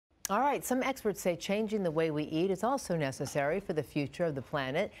All right, some experts say changing the way we eat is also necessary for the future of the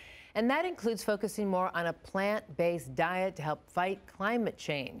planet, and that includes focusing more on a plant-based diet to help fight climate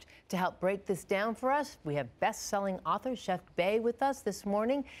change. To help break this down for us, we have best-selling author Chef Bae with us this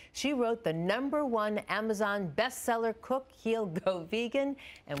morning. She wrote the #1 Amazon bestseller, Cook, Heal, Go Vegan.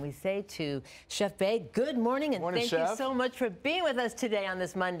 And we say to Chef Bae, good morning, and thank you so much for being with us today on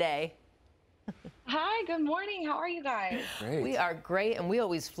this Monday. Hi, good morning. How are you guys? Great. We are great, and we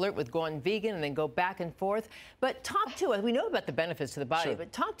always flirt with going vegan and then go back and forth. But talk to us. We know about the benefits to the body,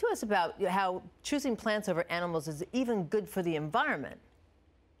 but talk to us about how choosing plants over animals is even good for the environment.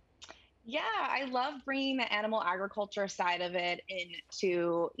 Yeah, I love bringing the animal agriculture side of it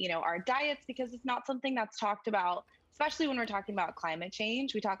into, our diets, because it's not something that's talked about, especially when we're talking about climate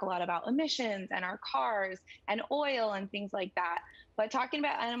change. We talk a lot about emissions and our cars and oil and things like that. But talking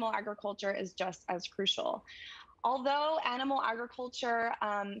about animal agriculture is just as crucial. Although animal agriculture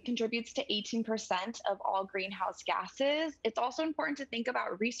contributes to 18% of all greenhouse gases, it's also important to think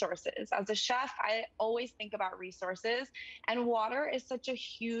about resources. As a chef, I always think about resources, and water is such a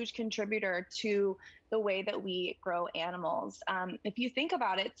huge contributor to the way that we grow animals. If you think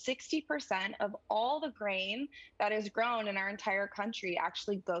about it, 60% of all the grain that is grown in our entire country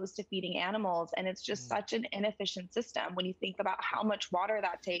actually goes to feeding animals. And it's just such an inefficient system when you think about how much water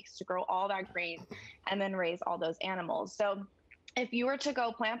that takes to grow all that grain and then raise all those animals. So if you were to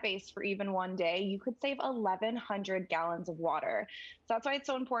go plant-based for even one day, you could save 1,100 gallons of water. So that's why it's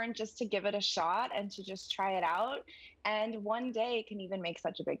so important just to give it a shot and to just try it out. And one day can even make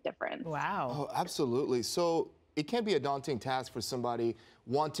such a big difference. Wow. Oh, absolutely. So it can be a daunting task for somebody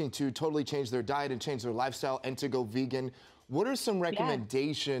wanting to totally change their diet and change their lifestyle and to go vegan. What are some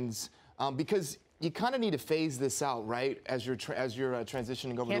recommendations? Because you kind of need to phase this out, right? As you're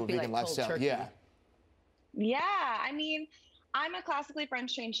transitioning over to a vegan lifestyle. Yeah. Yeah. I mean, I'm a classically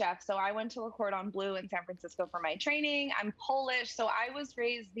French trained chef, so I went to Le Cordon Bleu in San Francisco for my training. I'm Polish, so I was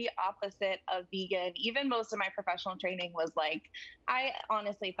raised the opposite of vegan. Even most of my professional training was like, I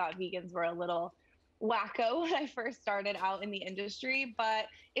honestly thought vegans were a little wacko when I first started out in the industry, but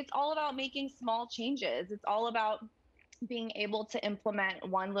it's all about making small changes. It's all about being able to implement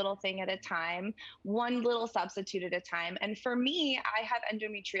one little thing at a time, one little substitute at a time. And for me, I have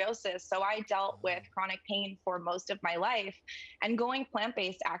endometriosis, so I dealt with chronic pain for most of my life, and going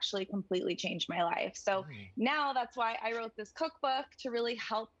plant-based actually completely changed my life. So now that's why I wrote this cookbook, to really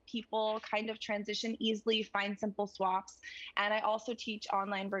help people kind of transition easily, find simple swaps. And I also teach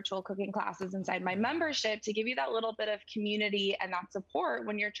online virtual cooking classes inside my membership to give you that little bit of community and that support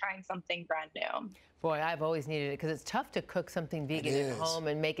when you're trying something brand new. Boy, I've always needed it, because it's tough to cook something vegan at home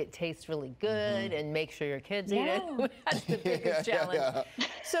and make it taste really good and make sure your kids eat it. That's the biggest challenge.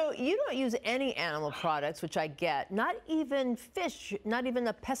 So you don't use any animal products, which I get, not even fish, not even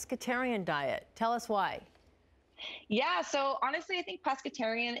a pescatarian diet. Tell us why. Yeah, so honestly, I think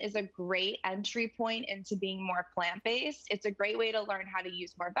pescatarian is a great entry point into being more plant-based. It's a great way to learn how to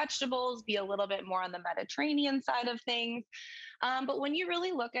use more vegetables, be a little bit more on the Mediterranean side of things. But when you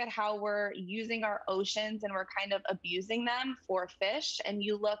really look at how we're using our oceans and we're kind of abusing them for fish, and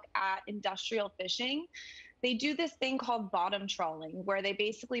you look at industrial fishing, they do this thing called bottom trawling, where they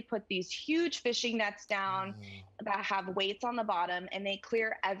basically put these huge fishing nets down that have weights on the bottom, and they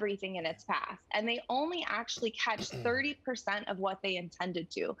clear everything in its path. And they only actually catch 30% of what they intended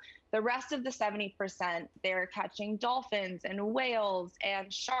to. The rest of the 70%, they're catching dolphins and whales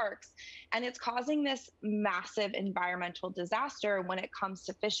and sharks. And it's causing this massive environmental disaster when it comes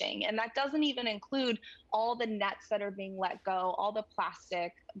to fishing. And that doesn't even include all the nets that are being let go, all the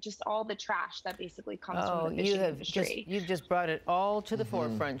plastic, just all the trash that basically comes from the fishing industry. You've just brought it all to the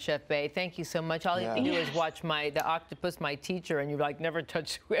forefront, Chef Bae. Thank you so much. All you have to do is watch the octopus, my teacher, and you never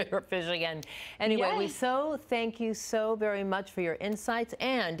touch squid or fish again. Anyway, we thank you so very much for your insights.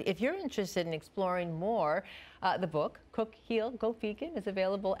 And if you're interested in exploring more, the book, Cook, Heal, Go Vegan, is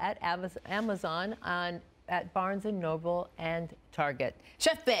available at Amazon, at Barnes & Noble and Target.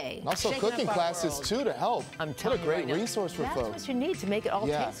 Chef Bae. Also cooking classes too to help. I'm telling you, what a great resource for folks. That's what you need to make it all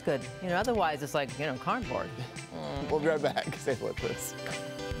taste good. Otherwise it's like, cardboard. We'll be right back. Stay with us.